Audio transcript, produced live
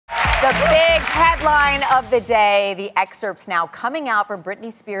The big headline of the day, the excerpts now coming out from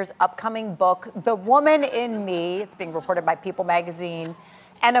Britney Spears' upcoming book, The Woman in Me. It's being reported by People magazine.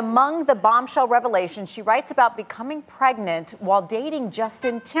 And among the bombshell revelations, she writes about becoming pregnant while dating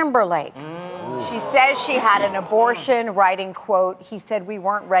Justin Timberlake. She says she had an abortion, writing, quote, "He said we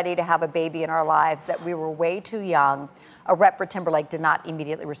weren't ready to have a baby in our lives, that we were way too young." A rep for Timberlake did not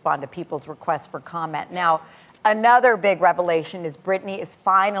immediately respond to People's request for comment. Now, another big revelation is Britney is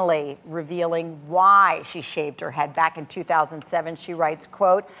finally revealing why she shaved her head. Back in 2007, she writes,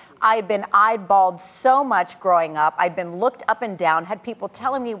 quote, "I'd been eyeballed so much growing up. I'd been looked up and down, had people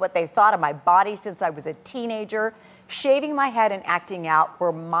telling me what they thought of my body since I was a teenager. Shaving my head and acting out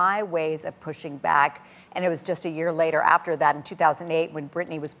were my ways of pushing back." And it was just a year later after that, in 2008, when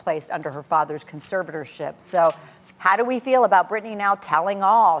Britney was placed under her father's conservatorship. So how do we feel about Britney now telling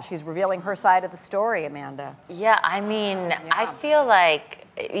all? She's revealing her side of the story, Amanda. Yeah, I mean, I feel like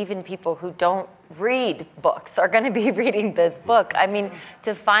even people who don't read books are going to be reading this book. I mean,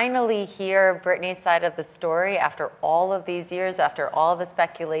 to finally hear Britney's side of the story after all of these years, after all the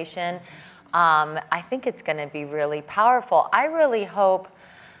speculation, I think it's going to be really powerful. I really hope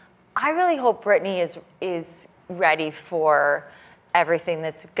Britney is ready for everything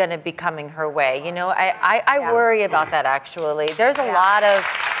that's going to be coming her way. You know, I worry about that, actually. There's a lot of,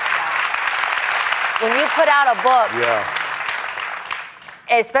 when you put out a book,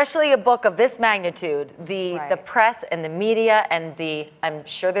 especially a book of this magnitude, the press and the media and I'm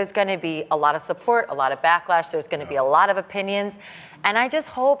sure there's going to be a lot of support, a lot of backlash, there's going to be a lot of opinions. And I just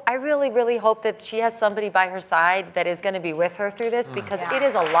hope, I really, really hope that she has somebody by her side that is going to be with her through this, because it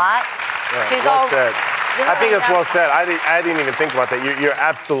is a lot. She's well said. I think it's well said. I didn't even think about that. You're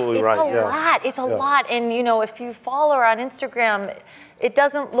absolutely right. It's a lot. It's a lot. And, you know, if you follow her on Instagram, it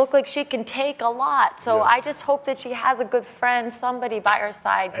doesn't look like she can take a lot. So I just hope that she has a good friend, somebody by her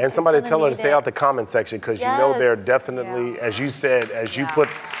side. And somebody tell her to stay out the comment section, because you know they're definitely, as you said, as you put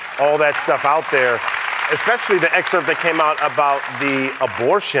all that stuff out there, especially the excerpt that came out about the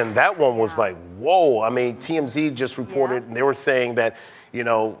abortion, that one was like, whoa. I mean, TMZ just reported, and they were saying that, you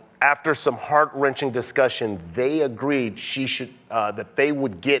know, after some heart-wrenching discussion, they agreed she should, that they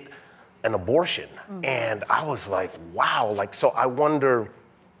would get an abortion. And I was like, wow. Like, so I wonder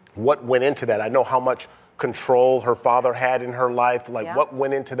what went into that. I know how much control her father had in her life. Like, what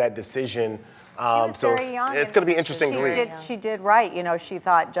went into that decision? She was very young. It's going to be interesting to read. She did right. You know, she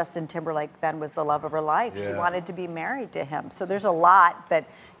thought Justin Timberlake then was the love of her life. She wanted to be married to him. So there's a lot that,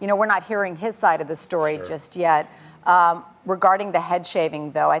 you know, we're not hearing his side of the story just yet. Regarding the head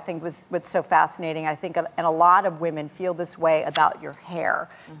shaving, though, I think what's so fascinating, I think, and a lot of women feel this way about your hair.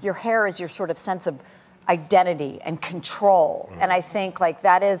 Your hair is your sort of sense of identity and control. And I think, like,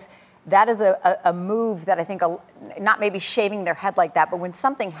 that is a move that I think, not maybe shaving their head like that, but when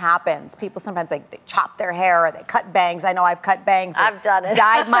something happens, people sometimes, like, they chop their hair or they cut bangs. I know I've cut bangs. I've done it.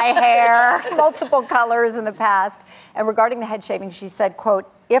 Dyed my hair multiple colors in the past. And regarding the head shaving, she said, quote,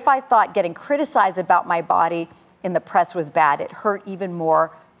 "If I thought getting criticized about my body in the press was bad, it hurt even more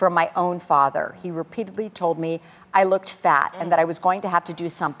from my own father. He repeatedly told me I looked fat and that I was going to have to do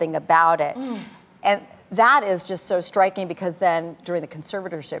something about it." And that is just so striking, because then during the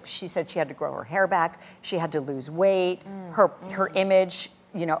conservatorship, she said she had to grow her hair back, she had to lose weight, her image,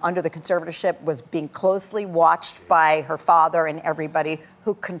 you know, under the conservatorship was being closely watched by her father and everybody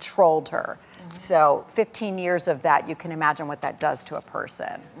who controlled her. So 15 years of that, you can imagine what that does to a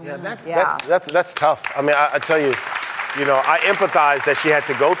person. That's tough. I mean, I tell you, you know, I empathize that she had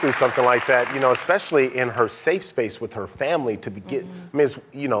to go through something like that, you know, especially in her safe space with her family to begin. I mean, it's,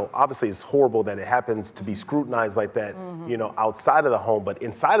 you know, obviously it's horrible that it happens to be scrutinized like that, you know, outside of the home, but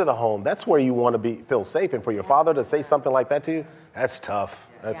inside of the home, that's where you want to feel safe. And for your father to say something like that to you, that's tough.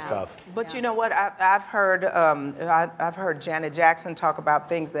 That's tough. But you know what? I've heard Janet Jackson talk about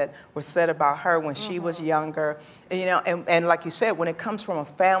things that were said about her when she was younger. You know, and like you said, when it comes from a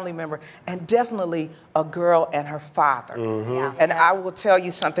family member, and definitely a girl and her father. And I will tell you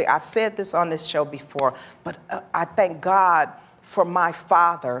something. I've said this on this show before, but I thank God for my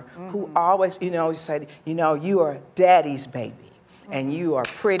father, who always, you know, said, you know, you are daddy's baby, and you are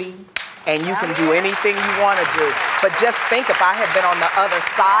pretty, and you can do anything you want to do. But just think if I had been on the other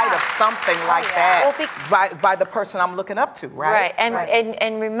side of something like that by the person I'm looking up to, right?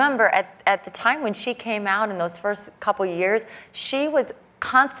 And remember, at the time when she came out in those first couple years, she was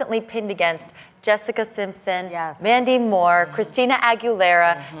constantly pinned against Jessica Simpson, Mandy Moore, Christina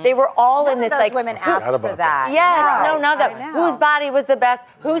Aguilera. They were all in this, like, women asked for that. Yes, none of them. Whose body was the best?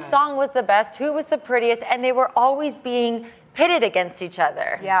 Whose song was the best? Who was the prettiest? And they were always being pitted against each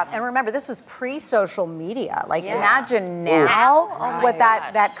other. Yeah, and remember, this was pre-social media. Like, imagine now what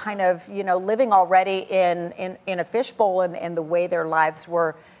that kind of, living already in a fishbowl and the way their lives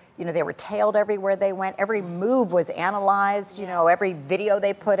were. They were tailed everywhere they went. Every move was analyzed. Every video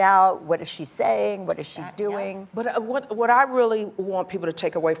they put out. What is she saying? What is she doing? But what I really want people to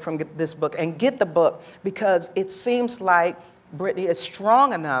take away from this book, and get the book, because it seems like Britney is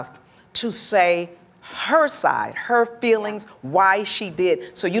strong enough to say her side, her feelings, why she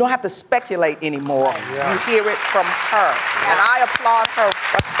did. So you don't have to speculate anymore. You hear it from her. And I applaud her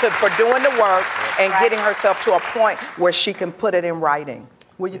for doing the work and getting herself to a point where she can put it in writing.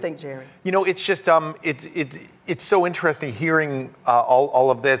 What do you think, Jerry? It's just it's so interesting hearing all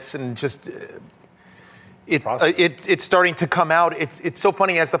of this, and just it's starting to come out. It's so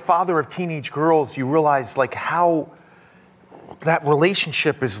funny, as the father of teenage girls, you realize like how that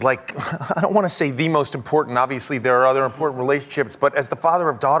relationship is like, I don't want to say the most important. Obviously, there are other important relationships, but as the father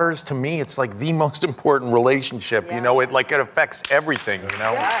of daughters, to me, it's like the most important relationship. It affects everything. It's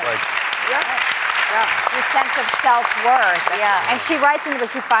like. Your sense of self-worth. And she writes into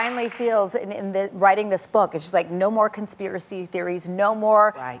what she finally feels in writing this book. It's just like, no more conspiracy theories, no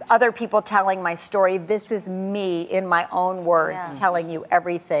more other people telling my story. This is me in my own words telling you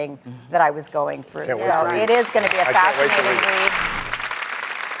everything that I was going through. So it is going to be a fascinating read.